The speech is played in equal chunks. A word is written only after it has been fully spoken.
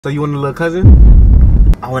So you want a little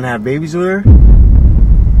cousin? I want to have babies with her?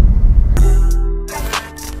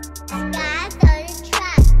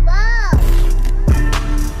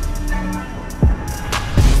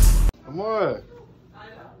 Amor,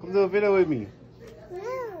 come do a video with me.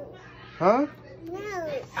 No. Huh? No.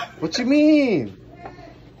 What you mean?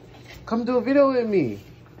 Come do a video with me.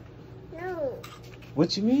 No.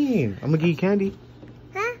 What you mean? I'm gonna give you candy.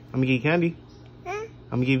 Huh? I'm gonna give you candy. Huh?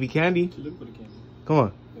 I'm gonna give you candy. Come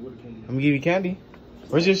on. I'm gonna give you candy.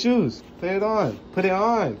 Where's your shoes? Put it on. Put it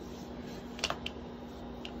on.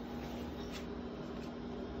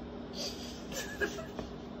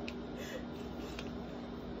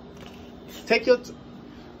 Take your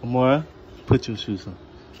Amora, put your shoes on.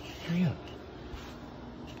 Hurry up.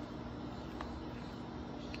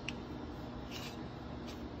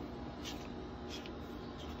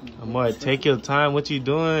 Amora, take your time. What you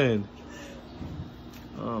doing?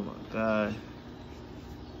 Oh my God.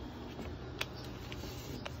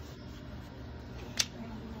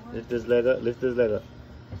 Lift this leg up. Lift this leg up.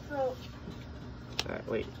 Oh. Alright,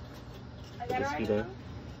 wait. I got it right there.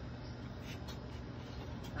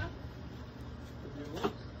 now.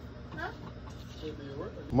 Huh?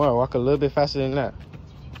 Come on, walk a little bit faster than that.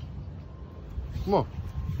 Come on.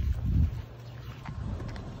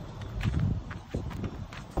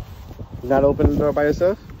 You not opening the door by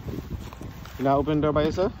yourself? You not opening the door by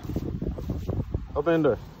yourself? Open the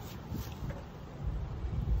door.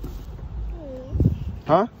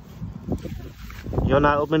 Huh? You're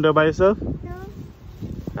not opening the door by yourself? No.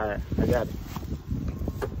 Alright, I got it.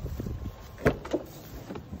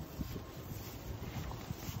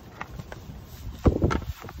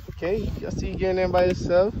 Okay, I see you getting in by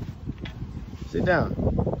yourself. Sit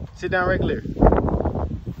down. Sit down regular.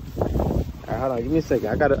 Alright, hold on, give me a second.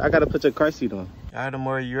 I gotta put your car seat on. Alright,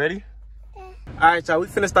 Amora, you ready? Yeah. Alright, y'all, we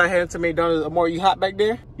finna start heading to McDonald's. Amora, you hot back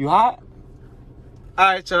there? You hot?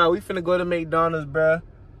 Alright, y'all, we finna go to McDonald's, bruh.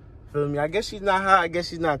 Feel me? I guess she's not hot. I guess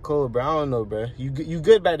she's not cold, bro. I don't know, bro. You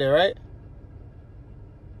good back there, right?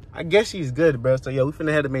 I guess she's good, bro. So, yo, we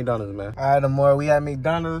finna head to McDonald's, man. All right, Amora, we at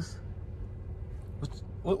McDonald's.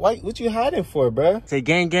 What you hiding for, bro? Say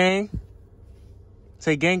gang, gang.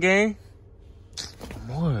 Say gang, gang.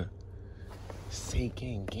 Amora. Say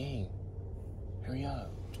gang, gang. Hurry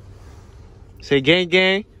up. Say gang,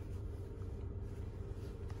 gang.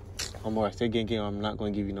 Amora, say gang, gang, or I'm not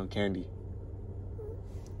gonna give you no candy.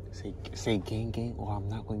 Say gang gang or I'm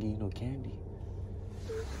not gonna give you no candy.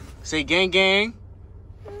 Say gang gang.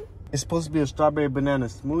 It's supposed to be a strawberry banana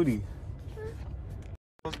smoothie.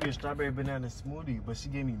 It's supposed to be a strawberry banana smoothie, but she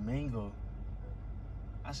gave me mango.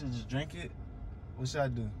 I should just drink it. What should I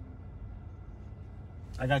do?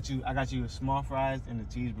 I got you small fries and a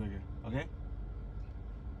cheeseburger, okay?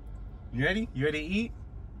 You ready? You ready to eat?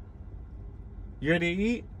 You ready to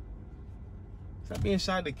eat? Stop being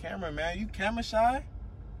shy to the camera, man. You camera shy?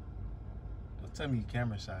 Tell me you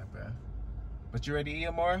camera shy, bro. But you ready to eat,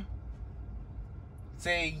 Amora?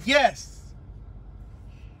 Say yes.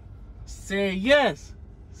 Say yes.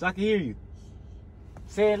 So I can hear you.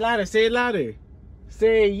 Say it louder. Say it louder.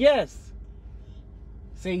 Say yes.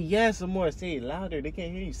 Say yes, Amora. Say it louder. They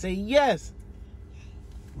can't hear you. Say yes.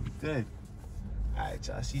 Good. All right,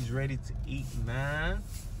 y'all. She's ready to eat, man.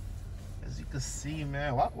 As you can see,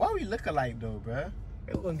 man. Why we look alike, though, bro?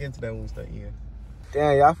 Hey, we're gonna get into that when we start eating.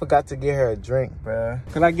 Damn, y'all forgot to get her a drink, bruh.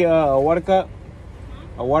 Can I get a water cup?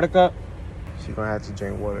 A water cup? She gonna have to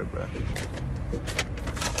drink water, bruh.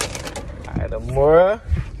 All right, Amora.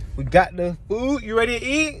 We got the food. You ready to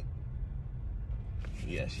eat?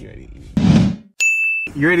 Yeah, she ready to eat.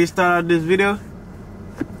 You ready to start off this video?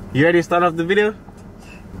 You ready to start off the video? All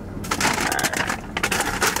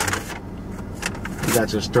right. You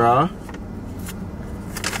got your straw.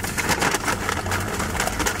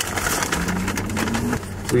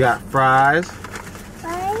 We got fries.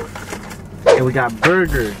 And we got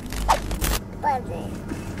burger.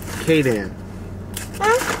 Okay then.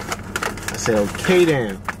 I said okay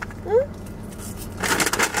then.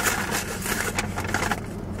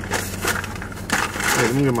 Hey,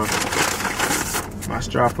 let me get my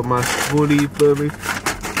straw for my smoothie, for me.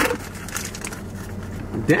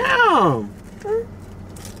 Damn.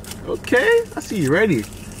 Okay, I see you ready.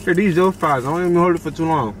 Here, these your fries. I don't even hold it for too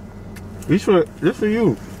long. This for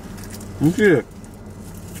you. Let me see it.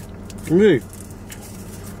 Let me see.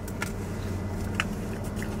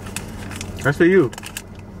 That's for you.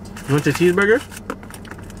 You want your cheeseburger?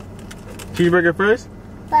 Cheeseburger first?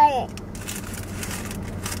 Buy it.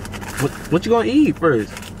 What you gonna eat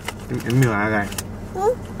first? Give me one. I got it.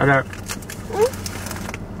 I got it.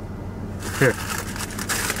 Here.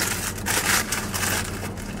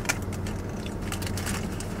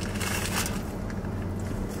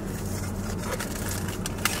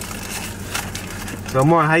 So,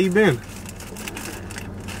 Amor, how you been?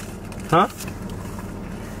 Huh?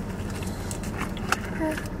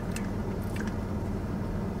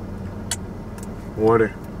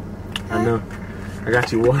 Water. I know. I got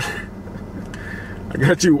you water. I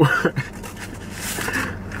got you water.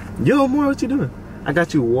 Yo, Amor, what you doing? I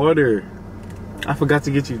got you water. I forgot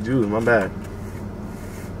to get you juice. My bad.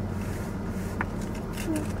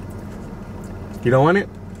 You don't want it?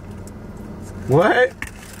 What?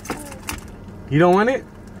 You don't want it?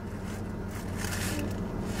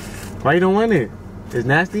 Why you don't want it? It's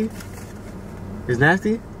nasty? It's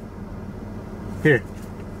nasty? Here.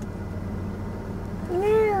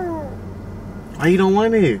 No. Why you don't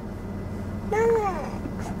want it? No.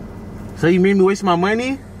 So you made me waste my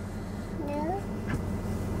money? No.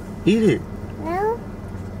 Eat it. No.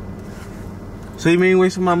 So you made me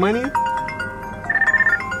waste my money?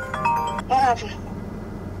 What happened?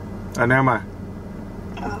 Oh, never mind.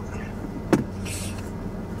 Okay.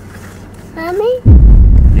 Mommy?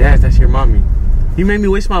 Yes, that's your mommy. You made me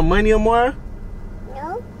waste my money, Amor?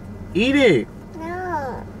 No. Eat it.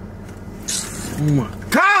 No. Oh my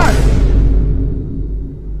God!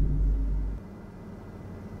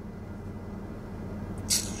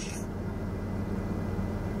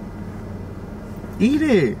 Eat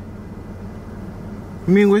it.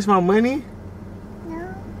 You mean waste my money?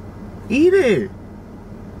 No. Eat it.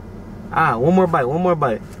 Ah, one more bite, one more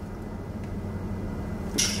bite.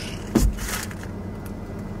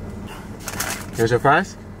 Here's your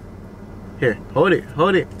fries. Here, hold it,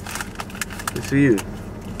 hold it. It's for you.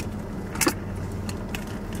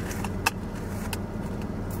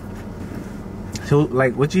 So,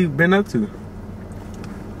 like, what you been up to?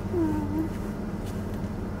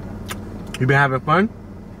 You been having fun?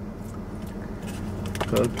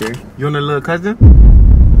 Okay. You and a little cousin?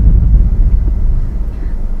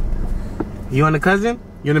 You and a cousin?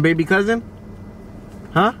 You and a baby cousin?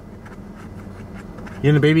 Huh? You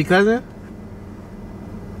and a baby cousin?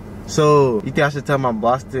 So, you think I should tell my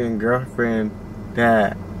Boston girlfriend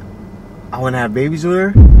that I want to have babies with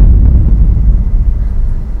her?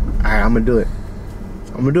 Alright, I'm gonna do it.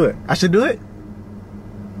 I'm gonna do it. I should do it?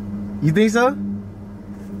 You think so?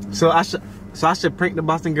 So I should prank the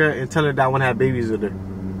Boston girl and tell her that I want to have babies with her.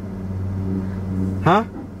 Huh?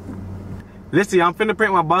 Listen, I'm finna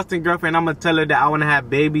prank my Boston girlfriend. I'm gonna tell her that I want to have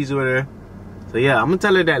babies with her. So yeah, I'm gonna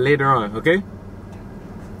tell her that later on, okay?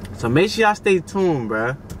 So make sure y'all stay tuned,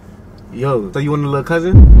 bruh. Yo, so you want a little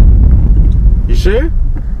cousin? You sure?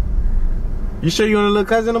 You sure you want a little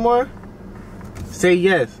cousin, Amor? Say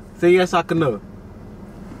yes. Say yes so I can know.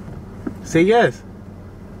 Say yes.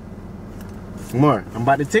 Amor, I'm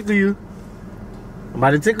about to tickle you. I'm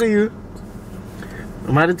about to tickle you.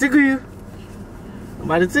 I'm about to tickle you. I'm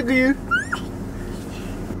about to tickle you.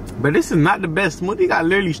 But this is not the best smoothie. Got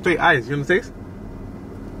literally straight ice. You want to taste?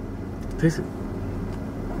 Taste it.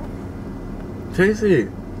 Taste it.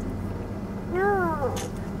 No.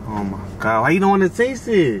 Oh my God. Why you don't want to taste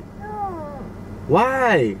it? No.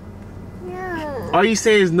 Why? No. All you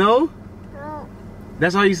say is no? No.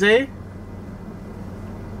 That's all you say?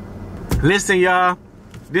 Listen, y'all.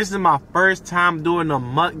 This is my first time doing a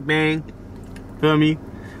mukbang. Feel me?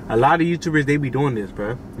 A lot of YouTubers, they be doing this,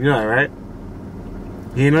 bro. You know that, right?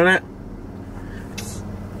 You know that?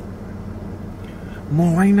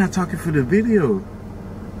 Mo, why you not talking for the video?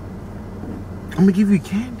 I'm gonna give you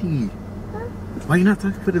candy. Huh? Why you not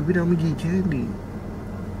talking for the video? I'm gonna give you candy.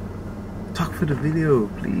 Talk for the video,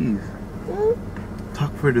 please.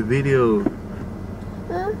 Talk for the video.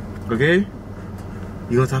 Okay?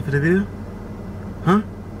 You gonna talk for the video? Huh?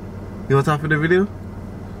 You gonna talk for the video?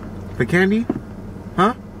 For candy?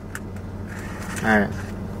 Huh? Alright.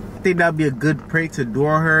 I think that'd be a good prank to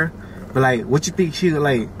draw her. But like, what you think she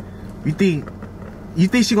like? You think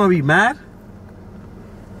she gonna be mad?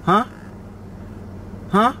 Huh?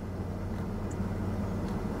 Huh?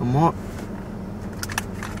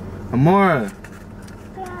 Amora.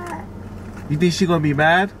 You think she gonna be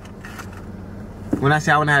mad when I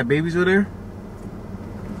say I wanna have babies with her?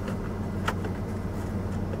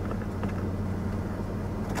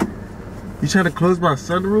 You trying to close my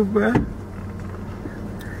sunroof, bruh?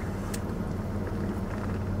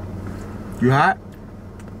 You hot?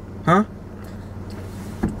 Huh?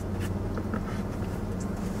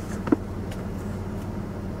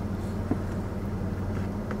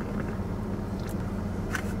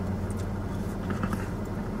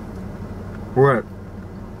 What?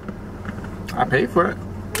 I paid for it.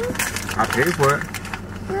 I paid for it.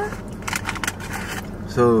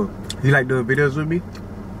 So, you like doing videos with me?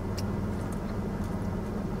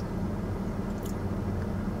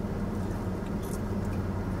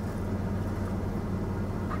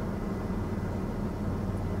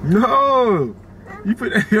 No! You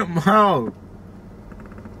put that in your mouth.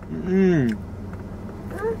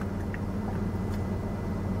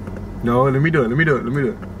 No, let me do it. Let me do it. Let me do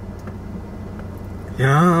it.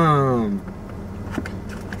 Yum.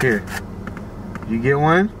 Here. You get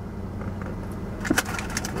one?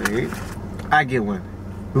 Wait. I get one.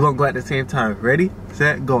 We're gonna go at the same time. Ready?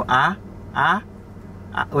 Set, go.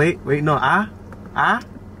 Wait, no,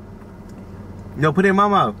 No, put it in my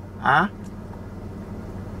mouth.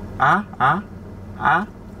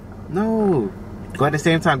 No. Go at the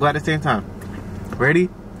same time. Go at the same time. Ready?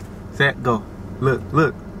 Set, go. Look.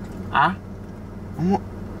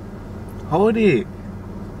 Hold it.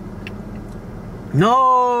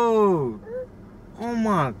 No. Oh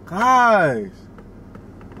my gosh.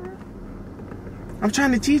 I'm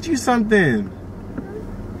trying to teach you something.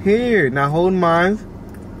 Here, now hold mine.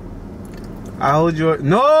 I hold your.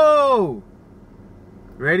 No.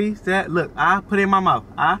 Ready, set, look. Put it in my mouth.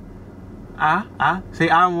 Say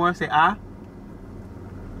more. Say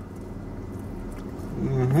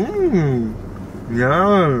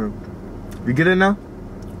Yeah. You get it now?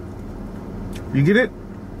 You get it?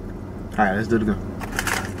 Alright, let's do it again.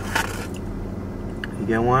 You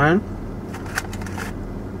get one?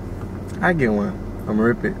 I get one. I'm gonna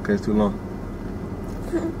rip it because it's too long.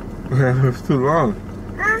 It's too long.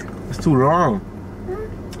 It's too long.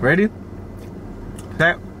 Ready?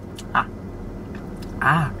 Set.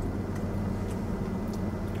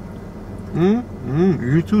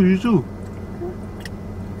 You too.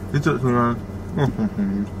 You took too long.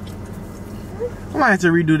 I might have to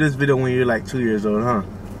redo this video when you're like 2 years old, huh?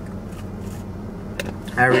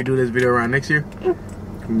 I redo this video around next year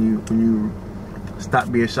when you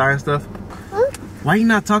stop being shy and stuff. Why you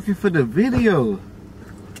not talking for the video?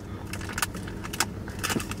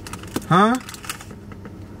 Huh?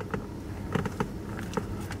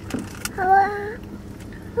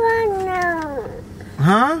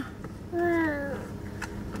 Huh?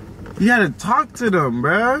 You gotta talk to them,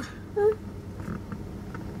 bruh.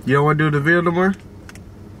 You don't want to do the video no more?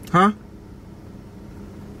 Huh?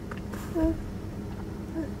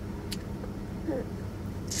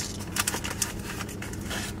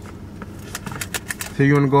 So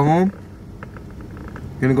you want to go home?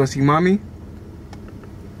 You want to go see mommy?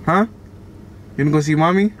 Huh? You want to go see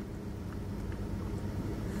mommy?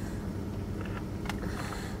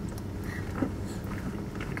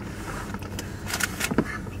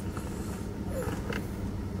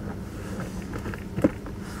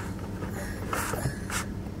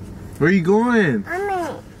 Where are you going?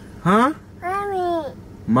 Mommy. Huh? Mommy.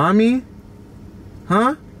 Mommy?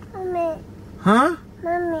 Huh? Mommy. Huh?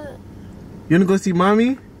 Mommy. You wanna go see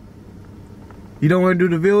mommy? You don't wanna do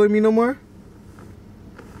the video with me no more?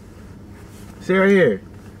 Stay right here.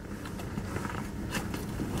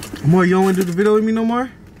 Amor, you don't wanna do the video with me no more?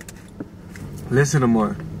 Listen,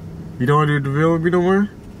 Amor. You don't wanna do the video with me no more?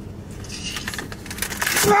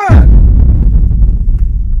 Ah!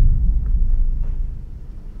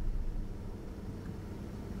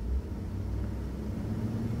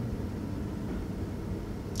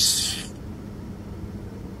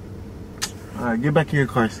 Alright, get back in your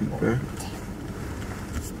car seat, bro.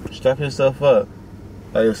 Strap yourself up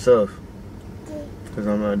by yourself. Because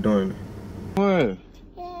I'm not doing it. What?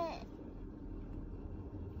 Yeah.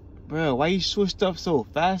 Bro, why you switched up so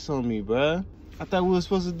fast on me, bro? I thought we were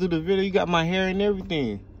supposed to do the video. You got my hair and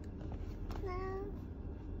everything. No.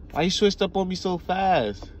 Why you switched up on me so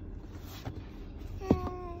fast?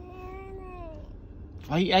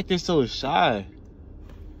 Why you acting so shy?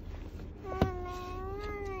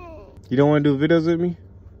 You don't want to do videos with me?